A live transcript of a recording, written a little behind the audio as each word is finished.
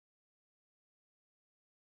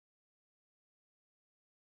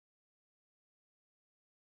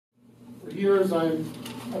years,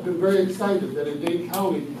 I've been very excited that in Dane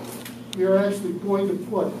County, we are actually going to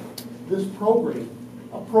put this program,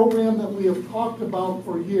 a program that we have talked about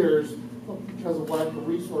for years, but because of lack of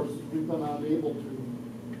resources, we've been unable to,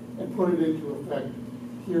 and put it into effect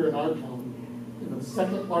here in our county, in the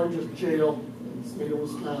second largest jail in the state of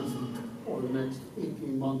Wisconsin over the next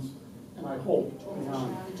 18 months, and I hope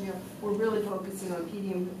beyond. We're really focusing on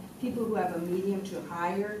people who have a medium to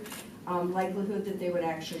higher likelihood that they would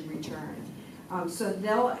actually return. So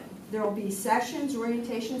there will be sessions,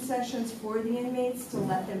 orientation sessions for the inmates to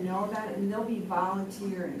let them know about it, and they'll be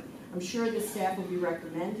volunteering. I'm sure the staff will be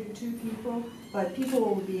recommended to people, but people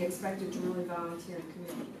will be expected to really volunteer in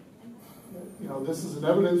community. You know, this is an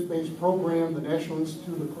evidence-based program, the National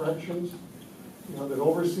Institute of Corrections, you know, that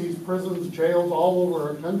oversees prisons, jails all over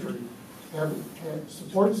our country,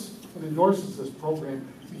 supports and endorses this program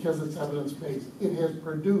because it's evidence-based. It has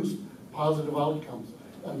produced positive outcomes,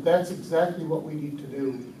 and that's exactly what we need to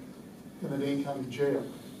do in the Dane County Jail,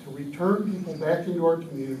 to return people back into our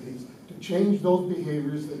communities, to change those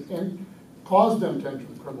behaviors that cause them to enter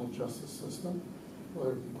the criminal justice system,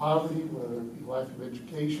 whether it be poverty, whether it be lack of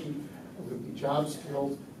education, whether it be job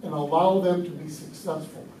skills, and allow them to be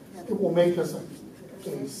successful. It will make us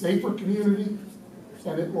a safer community,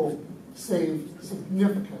 and it will save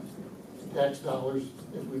significant tax dollars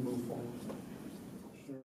as we move forward.